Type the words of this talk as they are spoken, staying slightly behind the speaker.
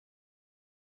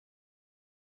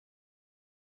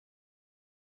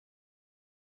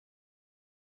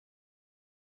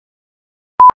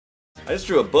I just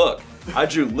drew a book. I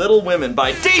drew Little Women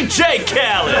by DJ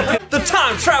Khaled. The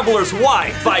Time Traveler's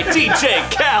Wife by DJ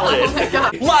Khaled.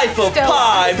 Oh Life of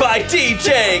Pi by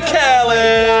DJ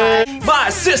Khaled. My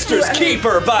Sister's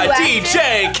Keeper by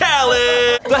DJ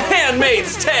Khaled. The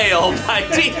Handmaid's Tale by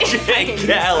DJ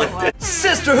Khaled.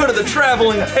 Sisterhood of the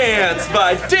Traveling Pants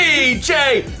by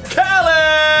DJ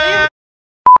Khaled.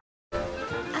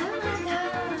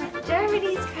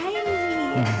 Germany's crazy.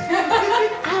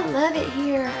 I love it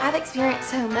here. I've experienced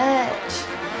so much.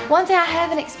 One thing I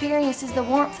haven't experienced is the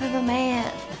warmth of a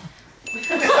man.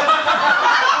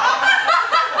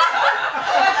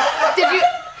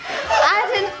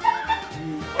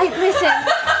 Listen,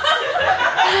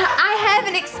 I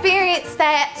haven't experienced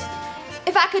that.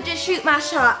 If I could just shoot my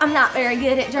shot, I'm not very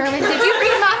good at German. Did you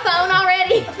read my phone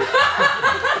already?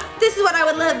 This is what I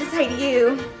would love to say to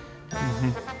you.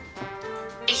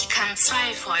 Ich kann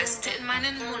 2 Fäuste in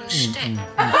meinen Mund stecken.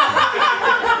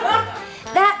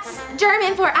 That's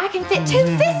German for I can fit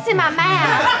 2 fists in my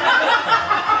mouth.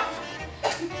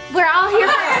 We're all here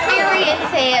for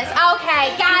experiences.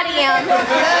 Okay, got him.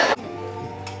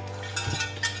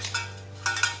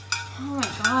 Oh my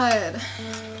god.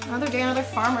 Another day, another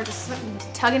farmer just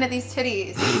tugging at these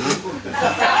titties. It's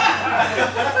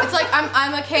like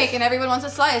I'm a cake and everyone wants a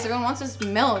slice, everyone wants this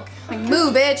milk. Like,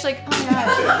 moo, bitch. Like, oh my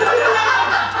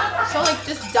god. So, like,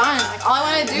 just done. Like, all I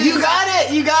want to do You got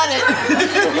it! You got it!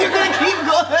 You're gonna keep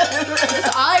going!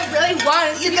 That's all I really want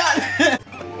is You got it!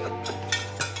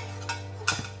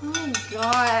 Oh my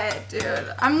god,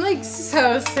 dude. I'm like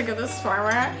so sick of this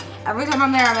farmer. Every time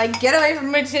I'm there, I'm like, get away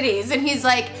from my titties. And he's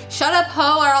like, shut up,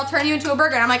 hoe, or I'll turn you into a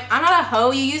burger. And I'm like, I'm not a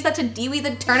hoe. You used that to deweed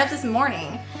the turnip this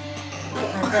morning.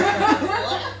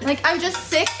 Like, I'm just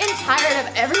sick and tired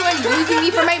of everyone using me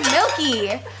for my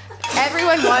milky.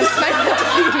 Everyone wants my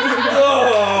milky. Oh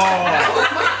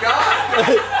my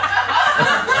god.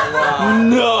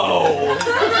 No.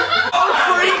 No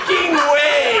freaking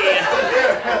way.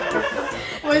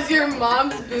 Was your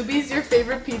mom's boobies your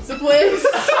favorite pizza place?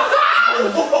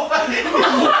 What?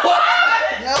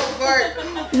 No, Bart.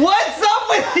 What's up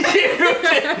with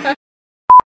you?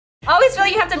 Always feel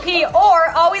you have to pee, or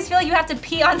always feel you have to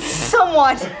pee on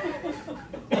someone.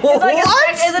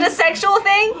 What? Is it a sexual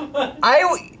thing?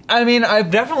 I mean, I've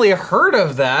definitely heard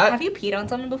of that. Have you peed on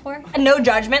someone before? No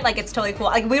judgment, like it's totally cool.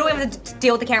 Like we don't even have to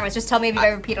deal with the cameras. Just tell me if you've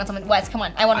ever peed on someone. Wes, come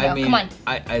on, I want to know. Come on.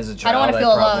 As a I don't child, wanna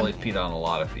feel probably alone. peed on a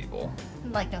lot of people.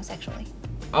 Like no sexually.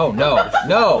 Oh no,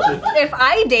 no. If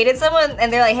I dated someone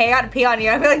and they're like, hey, I gotta pee on you,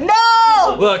 I'd be like,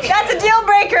 no! Look. That's a deal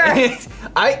breaker!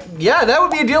 Yeah, that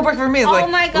would be a deal breaker for me. It's Oh like,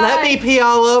 my God. let me pee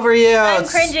all over you. I'm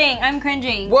cringing, I'm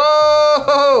cringing.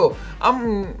 Whoa!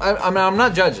 I'm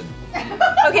not judging.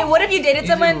 Okay, what if you dated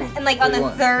someone and like on What do the you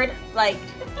want? third, like,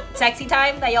 sexy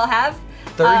time that y'all have?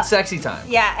 Third sexy time.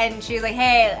 Yeah, and she was like,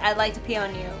 hey, I'd like to pee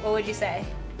on you. What would you say?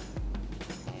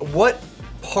 What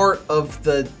part of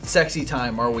the sexy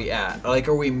time are we at? Like,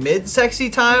 are we mid-sexy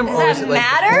time? Does or that is it like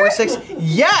matter? before sexy?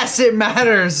 Yes, it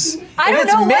matters. I if don't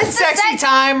it's know, what's the mid-sexy sex-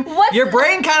 time, what's your the-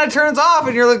 brain kind of turns off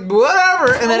and you're like,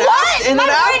 whatever. And then, What? and My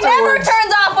then brain never afterwards,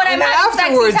 turns off when I'm and then having sexy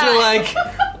afterwards time. you're like,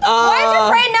 Why is your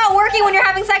brain not working when you're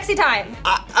having sexy time?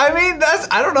 I mean,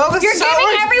 I don't know. That's You're how it giving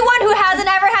works. everyone who hasn't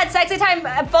ever had sexy time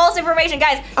false information.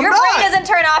 Guys, your I'm brain not. doesn't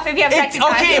turn off if you have sexy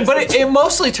time. Okay, but it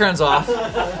mostly turns off. No,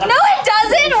 it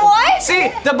doesn't. What? See,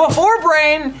 the before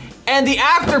brain and the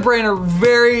after brain are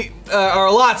are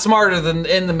a lot smarter than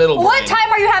in the middle brain. What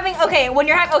time are you having? Okay, when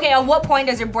you're having. Okay, at what point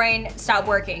does your brain stop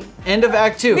working? End of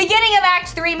Act 2. Beginning of Act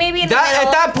 3, maybe in the middle.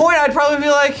 At that point, I'd probably be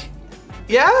like,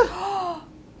 yeah.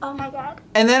 Oh my god.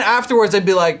 And then afterwards, I'd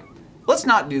be like, let's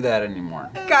not do that anymore.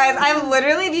 Guys, I'm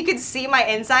literally, if you could see my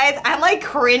insides, I'm like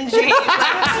cringing. So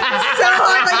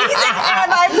hard, like,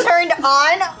 and I'm turned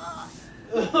on.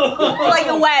 Like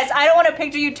Wes, I don't want to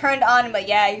picture you turned on, but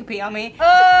yeah, you can pee on me.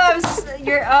 I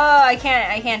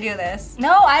can't do this.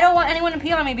 No, I don't want anyone to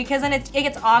pee on me because then it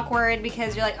gets awkward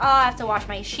because you're like, oh, I have to wash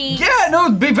my sheets. Yeah, no,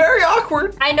 it'd be very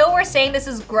awkward. I know we're saying this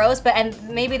is gross, and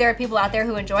maybe there are people out there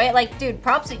who enjoy it. Like, dude,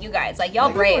 props to you guys. Like,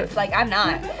 y'all brave. Like, I'm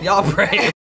not. Y'all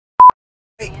brave.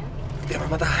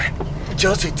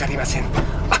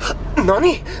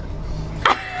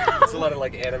 It's a lot of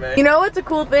like anime. You know what's a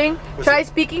cool thing? Try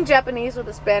speaking Japanese with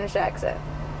a Spanish accent.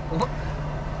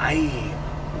 Ay,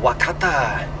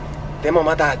 wakata.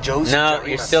 No,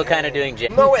 you're still kind of doing J.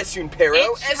 No es un perro,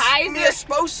 It's es Kaiser. mi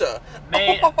esposa.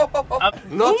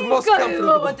 Not most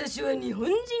comfortable.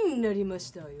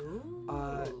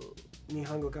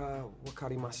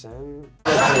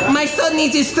 My son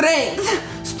needs his strength.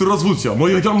 Здравствуйте,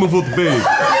 моя Jammerwood Babe.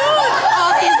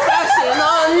 Oh, he's Russian.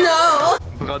 Oh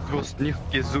no. Bratwurst nicht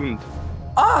gesund.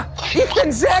 Ah, ich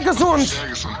bin sehr gesund.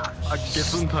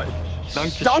 Gesundheit.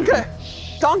 Danke. Danke,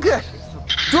 danke.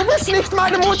 Du bist nicht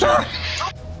meine Mutter.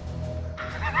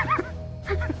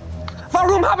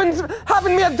 Warum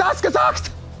haben mir das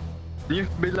gesagt? Ich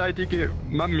beleidige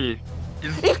Mami.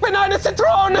 Ich bin eine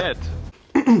Zitrone. Nett.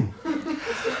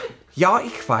 Ja,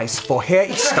 ich weiß, woher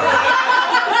ich stamme.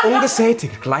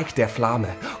 Ungesättigt gleich der Flamme.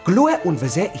 Glühe und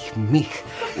versehe ich mich.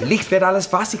 Licht wird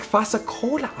alles, was ich fasse,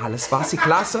 Kohle alles, was ich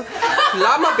lasse.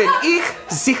 Flamme bin ich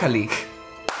sicherlich.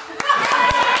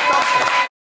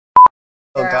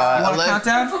 Oh God.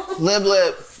 Lib,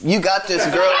 you got this,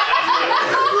 girl.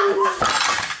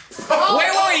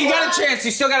 Wait, you got a chance.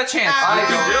 You still got a chance.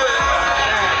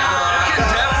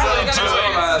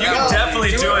 You can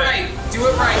definitely do it. Do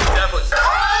it right.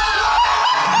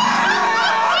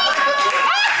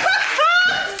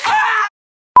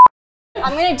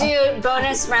 I'm gonna do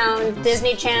bonus round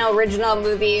Disney Channel original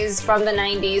movies from the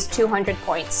 90s, 200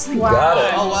 points. Got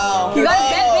it. Oh wow. You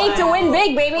gotta bet big to win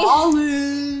big, baby.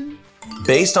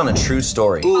 Based on a true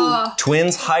story,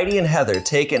 twins Heidi and Heather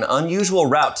take an unusual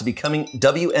route to becoming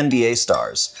WNBA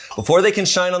stars. Before they can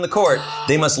shine on the court,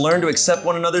 they must learn to accept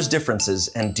one another's differences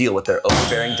and deal with their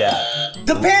overbearing dad.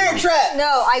 The Parent Trap.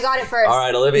 No, I got it first. All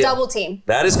right, Olivia. Double team.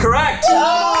 That is correct.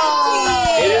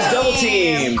 It is double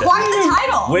teamed. Quite the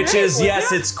title. Which is,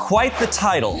 yes, it's quite the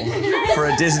title for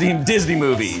a Disney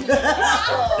movie.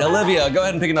 Olivia, go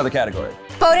ahead and pick another category.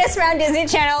 Bonus round Disney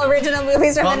Channel original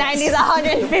movies from the 90s,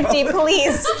 150,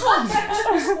 please.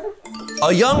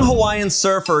 A young Hawaiian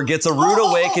surfer gets a rude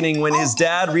awakening when his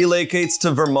dad relocates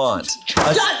to Vermont.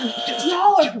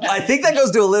 I think that goes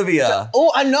to Olivia.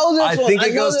 Oh, I know this one. I think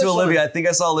it goes to Olivia. I think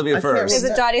I saw Olivia first. Is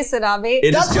it Johnny Tsunami? It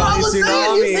is That's what I Johnny was saying.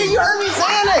 Tsunami. You see, you heard me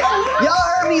saying it. Y'all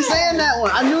heard me saying that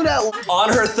one. I knew that one. On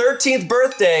her 13th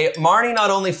birthday, Marnie not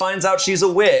only finds out she's a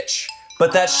witch,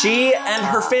 but that she and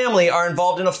her family are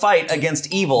involved in a fight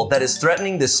against evil that is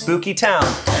threatening this spooky town.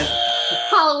 And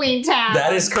Halloween Town.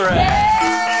 that is correct.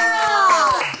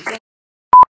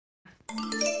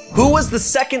 Who was the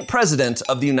second president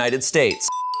of the United States?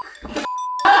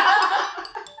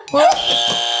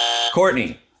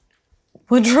 Courtney.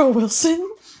 Woodrow Wilson?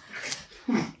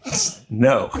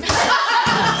 No.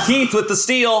 Keith with the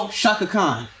steal. Shaka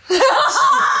Khan.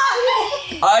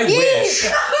 I wish.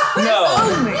 No.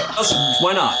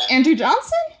 Why not? Andrew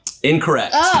Johnson?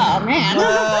 Incorrect. Oh, man.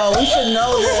 Oh, we should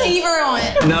know this.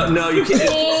 No, you can't.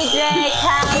 DJ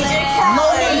Khaled.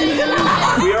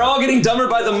 We are all getting dumber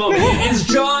by the moment. It is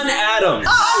John Adams.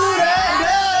 I knew that.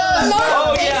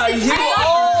 Oh yeah, you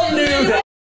all knew that.